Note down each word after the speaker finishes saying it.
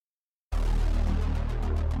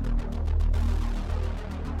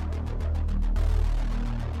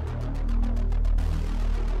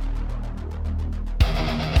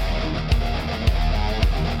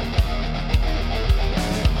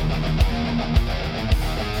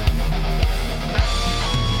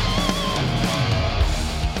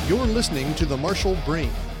listening to The Martial Brain,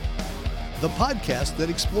 the podcast that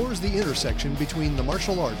explores the intersection between the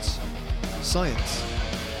martial arts, science,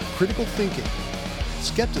 critical thinking,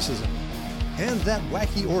 skepticism, and that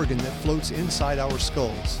wacky organ that floats inside our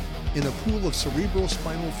skulls in a pool of cerebral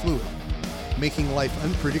spinal fluid, making life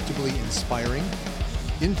unpredictably inspiring,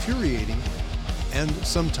 infuriating, and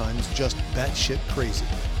sometimes just batshit crazy.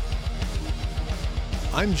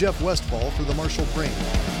 I'm Jeff Westfall for The Martial Brain.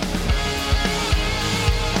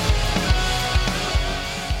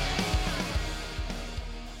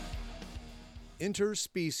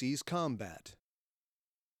 Interspecies Combat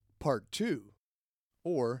Part 2,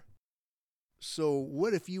 or So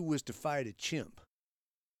What If You Was to Fight a Chimp?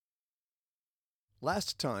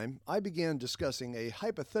 Last time, I began discussing a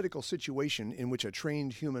hypothetical situation in which a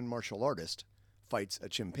trained human martial artist fights a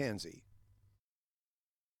chimpanzee.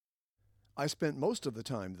 I spent most of the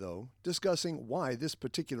time, though, discussing why this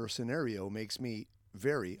particular scenario makes me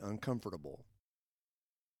very uncomfortable.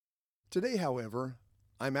 Today, however,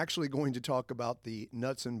 I'm actually going to talk about the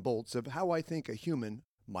nuts and bolts of how I think a human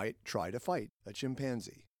might try to fight a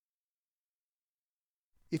chimpanzee.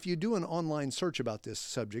 If you do an online search about this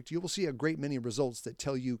subject, you will see a great many results that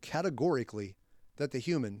tell you categorically that the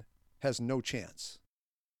human has no chance.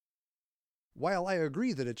 While I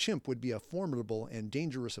agree that a chimp would be a formidable and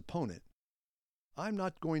dangerous opponent, I'm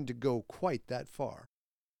not going to go quite that far.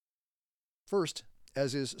 First,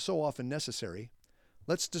 as is so often necessary,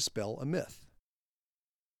 let's dispel a myth.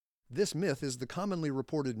 This myth is the commonly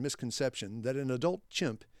reported misconception that an adult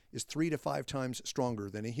chimp is 3 to 5 times stronger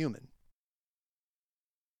than a human.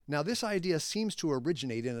 Now, this idea seems to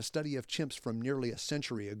originate in a study of chimps from nearly a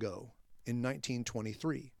century ago, in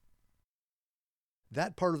 1923.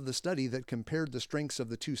 That part of the study that compared the strengths of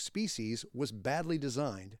the two species was badly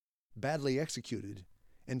designed, badly executed,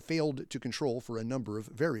 and failed to control for a number of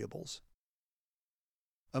variables.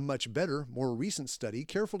 A much better, more recent study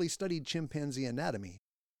carefully studied chimpanzee anatomy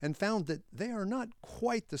and found that they are not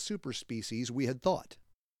quite the superspecies we had thought.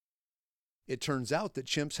 It turns out that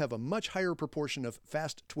chimps have a much higher proportion of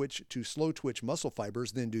fast-twitch to slow-twitch muscle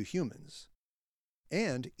fibers than do humans.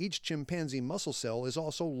 And each chimpanzee muscle cell is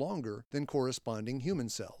also longer than corresponding human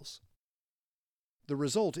cells. The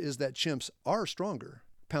result is that chimps are stronger,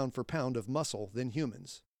 pound for pound of muscle, than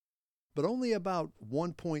humans, but only about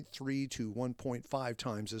 1.3 to 1.5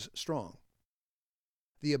 times as strong.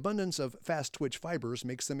 The abundance of fast-twitch fibers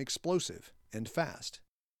makes them explosive and fast.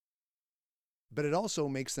 But it also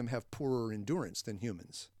makes them have poorer endurance than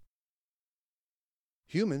humans.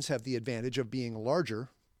 Humans have the advantage of being larger,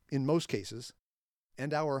 in most cases,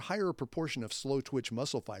 and our higher proportion of slow-twitch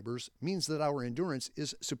muscle fibers means that our endurance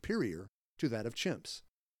is superior to that of chimps.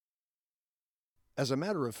 As a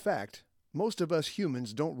matter of fact, most of us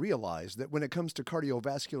humans don't realize that when it comes to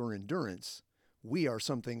cardiovascular endurance, we are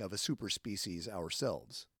something of a superspecies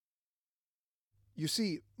ourselves. You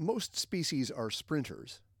see, most species are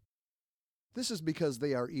sprinters. This is because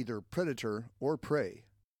they are either predator or prey,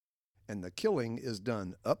 and the killing is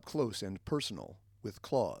done up close and personal with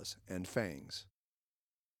claws and fangs.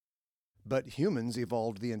 But humans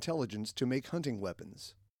evolved the intelligence to make hunting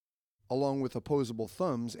weapons, along with opposable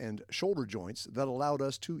thumbs and shoulder joints that allowed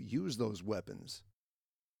us to use those weapons,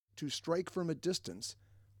 to strike from a distance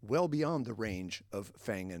well beyond the range of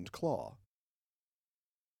fang and claw.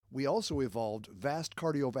 We also evolved vast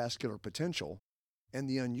cardiovascular potential and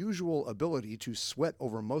the unusual ability to sweat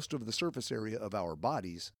over most of the surface area of our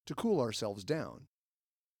bodies to cool ourselves down.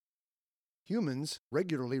 Humans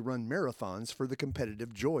regularly run marathons for the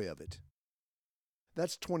competitive joy of it.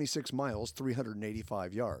 That's 26 miles,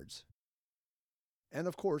 385 yards. And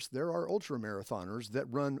of course, there are ultramarathoners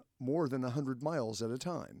that run more than 100 miles at a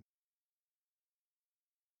time.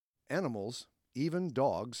 Animals, even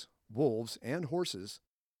dogs, wolves, and horses,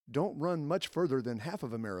 don't run much further than half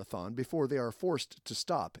of a marathon before they are forced to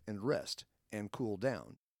stop and rest and cool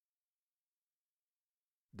down.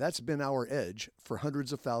 That's been our edge for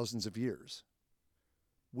hundreds of thousands of years.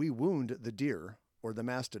 We wound the deer, or the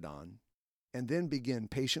mastodon, and then begin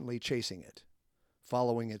patiently chasing it,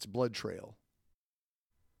 following its blood trail.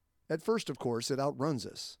 At first, of course, it outruns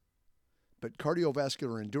us, but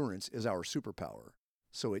cardiovascular endurance is our superpower,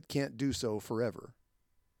 so it can't do so forever.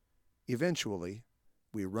 Eventually,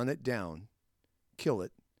 we run it down, kill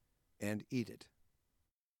it, and eat it.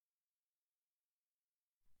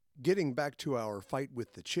 Getting back to our fight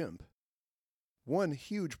with the chimp, one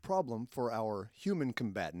huge problem for our human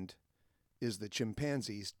combatant is the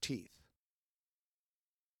chimpanzee's teeth.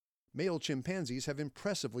 Male chimpanzees have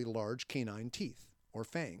impressively large canine teeth, or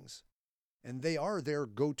fangs, and they are their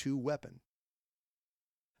go-to weapon.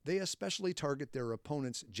 They especially target their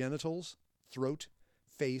opponent's genitals, throat,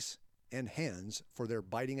 face, and hands for their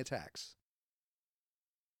biting attacks.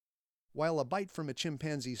 While a bite from a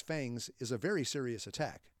chimpanzee's fangs is a very serious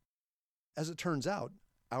attack, as it turns out,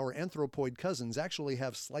 our anthropoid cousins actually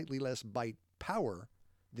have slightly less bite power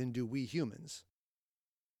than do we humans.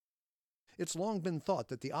 It's long been thought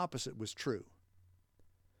that the opposite was true.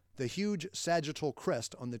 The huge sagittal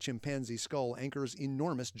crest on the chimpanzee skull anchors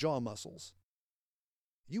enormous jaw muscles.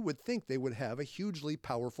 You would think they would have a hugely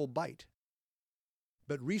powerful bite.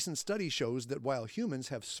 But recent study shows that while humans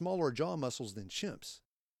have smaller jaw muscles than chimps,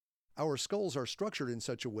 our skulls are structured in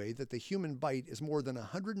such a way that the human bite is more than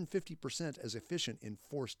 150% as efficient in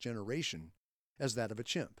force generation as that of a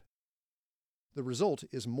chimp. The result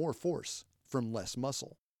is more force from less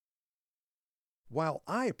muscle. While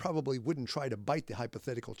I probably wouldn't try to bite the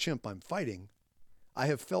hypothetical chimp I'm fighting, I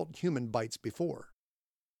have felt human bites before.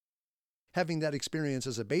 Having that experience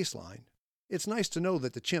as a baseline, it's nice to know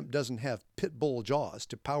that the chimp doesn't have pit bull jaws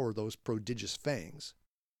to power those prodigious fangs,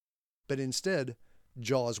 but instead,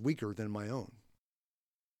 jaws weaker than my own.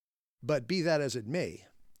 But be that as it may,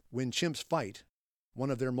 when chimps fight, one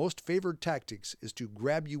of their most favored tactics is to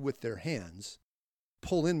grab you with their hands,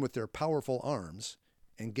 pull in with their powerful arms,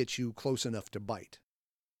 and get you close enough to bite.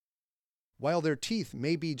 While their teeth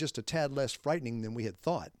may be just a tad less frightening than we had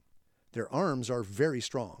thought, their arms are very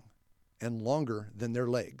strong and longer than their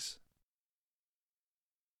legs.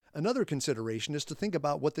 Another consideration is to think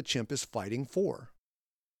about what the chimp is fighting for.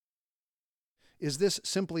 Is this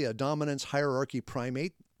simply a dominance hierarchy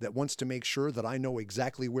primate that wants to make sure that I know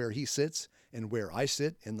exactly where he sits and where I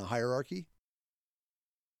sit in the hierarchy?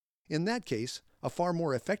 In that case, a far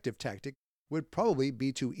more effective tactic would probably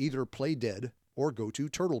be to either play dead or go to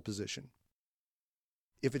turtle position.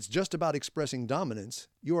 If it's just about expressing dominance,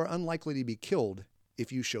 you are unlikely to be killed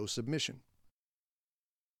if you show submission.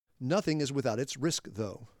 Nothing is without its risk,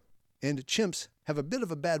 though, and chimps have a bit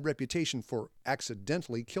of a bad reputation for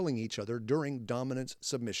accidentally killing each other during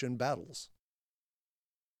dominance-submission battles.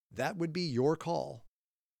 That would be your call.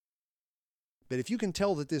 But if you can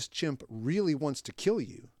tell that this chimp really wants to kill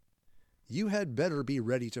you, you had better be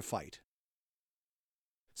ready to fight.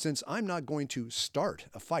 Since I'm not going to start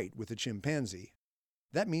a fight with a chimpanzee,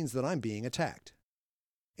 that means that I'm being attacked.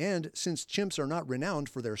 And since chimps are not renowned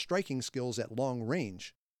for their striking skills at long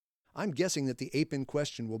range, I'm guessing that the ape in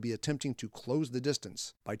question will be attempting to close the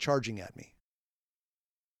distance by charging at me.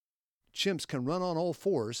 Chimps can run on all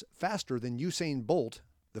fours faster than Usain Bolt,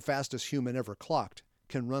 the fastest human ever clocked,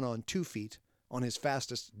 can run on 2 feet on his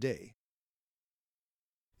fastest day.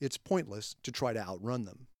 It's pointless to try to outrun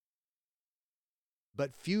them.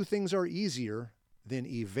 But few things are easier than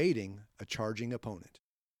evading a charging opponent.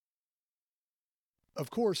 Of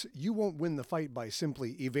course, you won't win the fight by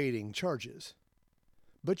simply evading charges,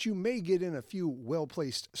 but you may get in a few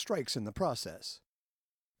well-placed strikes in the process.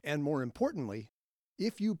 And more importantly,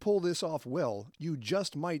 if you pull this off well, you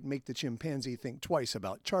just might make the chimpanzee think twice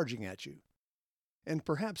about charging at you, and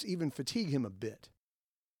perhaps even fatigue him a bit.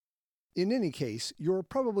 In any case, you're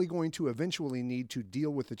probably going to eventually need to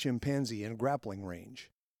deal with the chimpanzee in grappling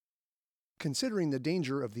range. Considering the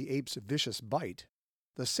danger of the ape's vicious bite,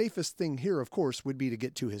 the safest thing here, of course, would be to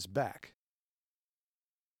get to his back.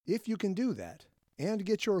 If you can do that, and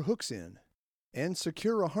get your hooks in, and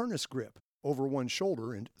secure a harness grip over one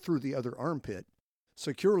shoulder and through the other armpit,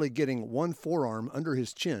 securely getting one forearm under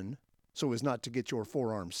his chin so as not to get your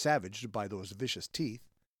forearm savaged by those vicious teeth,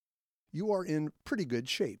 you are in pretty good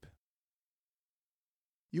shape.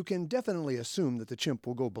 You can definitely assume that the chimp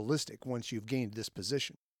will go ballistic once you've gained this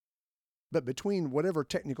position. But between whatever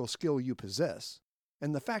technical skill you possess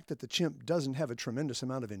and the fact that the chimp doesn't have a tremendous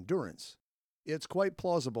amount of endurance, it's quite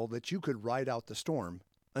plausible that you could ride out the storm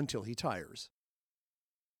until he tires.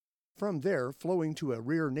 From there, flowing to a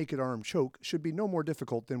rear naked arm choke should be no more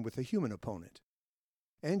difficult than with a human opponent,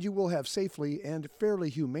 and you will have safely and fairly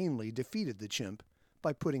humanely defeated the chimp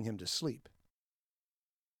by putting him to sleep.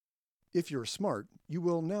 If you're smart, you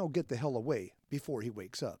will now get the hell away before he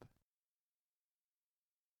wakes up.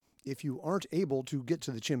 If you aren't able to get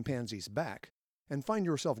to the chimpanzee's back and find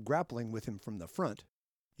yourself grappling with him from the front,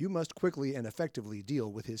 you must quickly and effectively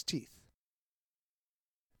deal with his teeth.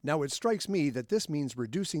 Now it strikes me that this means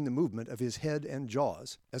reducing the movement of his head and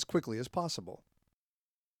jaws as quickly as possible.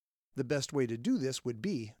 The best way to do this would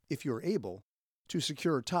be, if you're able, to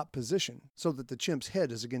secure top position so that the chimp's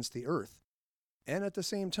head is against the earth, and at the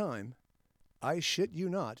same time, I shit you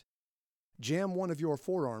not, jam one of your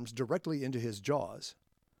forearms directly into his jaws,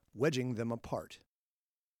 wedging them apart.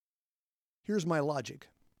 Here's my logic.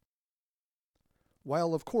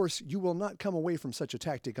 While of course you will not come away from such a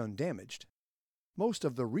tactic undamaged, most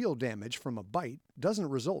of the real damage from a bite doesn't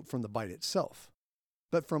result from the bite itself,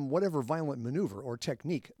 but from whatever violent maneuver or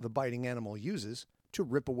technique the biting animal uses to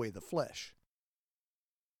rip away the flesh.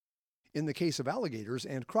 In the case of alligators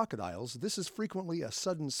and crocodiles, this is frequently a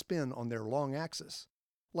sudden spin on their long axis,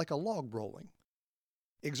 like a log rolling,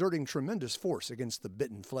 exerting tremendous force against the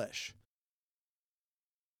bitten flesh.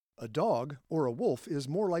 A dog or a wolf is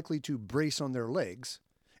more likely to brace on their legs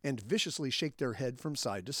and viciously shake their head from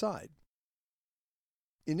side to side.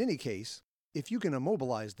 In any case, if you can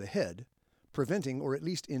immobilize the head, preventing or at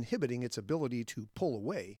least inhibiting its ability to pull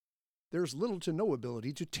away, there's little to no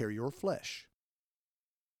ability to tear your flesh.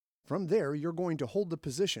 From there, you're going to hold the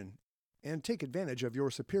position and take advantage of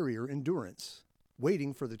your superior endurance,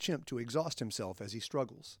 waiting for the chimp to exhaust himself as he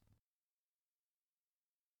struggles.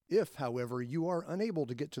 If, however, you are unable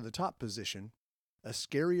to get to the top position, a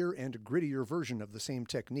scarier and grittier version of the same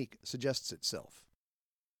technique suggests itself.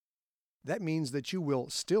 That means that you will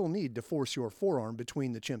still need to force your forearm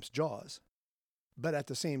between the chimp's jaws, but at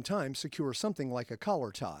the same time secure something like a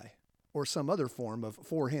collar tie or some other form of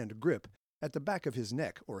forehand grip at the back of his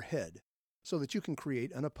neck or head, so that you can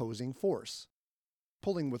create an opposing force,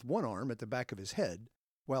 pulling with one arm at the back of his head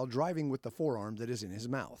while driving with the forearm that is in his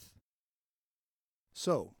mouth.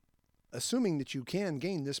 So, assuming that you can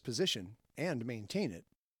gain this position and maintain it,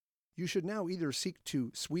 you should now either seek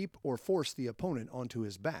to sweep or force the opponent onto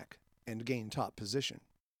his back and gain top position.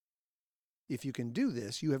 If you can do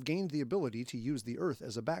this, you have gained the ability to use the earth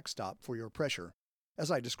as a backstop for your pressure,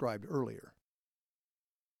 as I described earlier.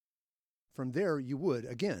 From there, you would,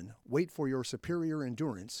 again, wait for your superior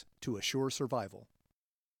endurance to assure survival.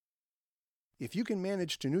 If you can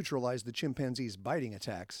manage to neutralize the chimpanzee's biting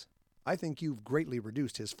attacks, I think you've greatly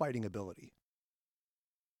reduced his fighting ability.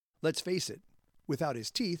 Let's face it, without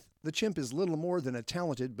his teeth, the chimp is little more than a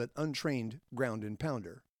talented but untrained ground and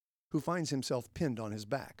pounder, who finds himself pinned on his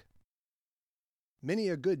back. Many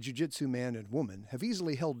a good jiu-jitsu man and woman have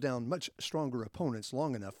easily held down much stronger opponents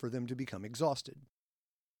long enough for them to become exhausted.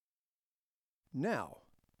 Now,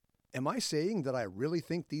 am I saying that I really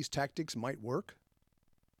think these tactics might work?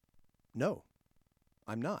 No,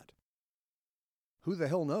 I'm not. Who the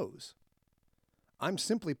hell knows? I'm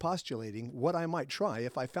simply postulating what I might try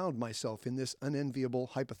if I found myself in this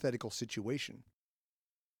unenviable hypothetical situation.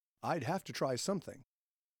 I'd have to try something.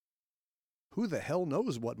 Who the hell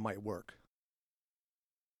knows what might work?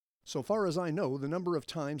 So far as I know, the number of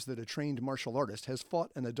times that a trained martial artist has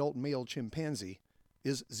fought an adult male chimpanzee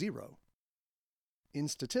is 0. In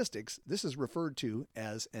statistics, this is referred to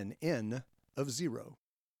as an N of 0.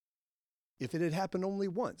 If it had happened only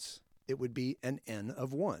once, it would be an N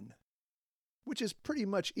of 1, which is pretty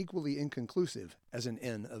much equally inconclusive as an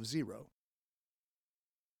N of 0.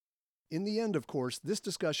 In the end, of course, this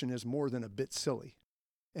discussion is more than a bit silly,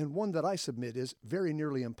 and one that I submit is very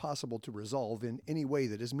nearly impossible to resolve in any way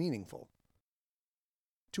that is meaningful.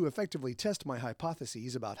 To effectively test my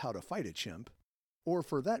hypotheses about how to fight a chimp, or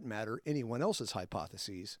for that matter anyone else's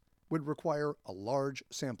hypotheses, would require a large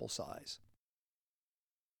sample size.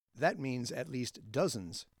 That means at least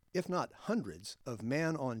dozens, if not hundreds, of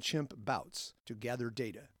man-on-chimp bouts to gather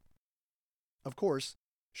data. Of course,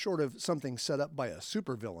 short of something set up by a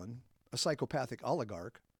supervillain, a psychopathic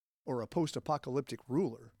oligarch, or a post-apocalyptic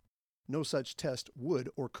ruler, no such test would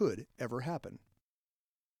or could ever happen.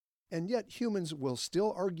 And yet humans will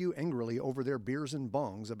still argue angrily over their beers and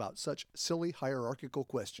bongs about such silly hierarchical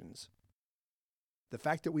questions. The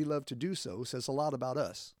fact that we love to do so says a lot about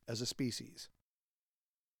us as a species.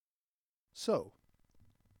 So,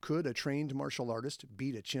 could a trained martial artist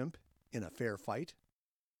beat a chimp in a fair fight?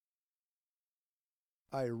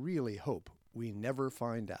 I really hope we never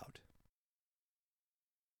find out.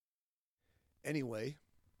 Anyway,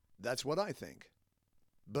 that's what I think.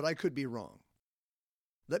 But I could be wrong.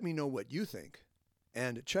 Let me know what you think,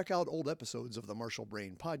 and check out old episodes of the Martial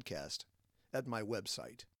Brain podcast at my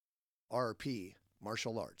website,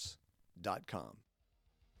 rpmartialarts.com.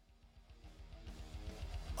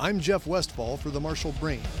 I'm Jeff Westfall for the Martial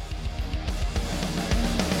Brain.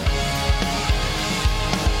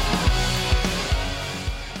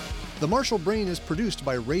 The Martial Brain is produced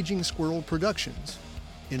by Raging Squirrel Productions,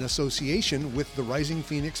 in association with the Rising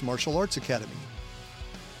Phoenix Martial Arts Academy.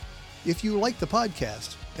 If you like the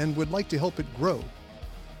podcast and would like to help it grow,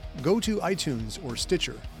 go to iTunes or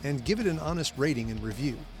Stitcher and give it an honest rating and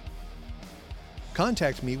review.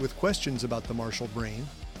 Contact me with questions about the Martial Brain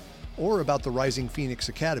or about the Rising Phoenix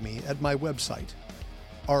Academy at my website,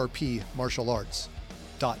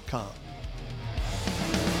 rpmartialarts.com.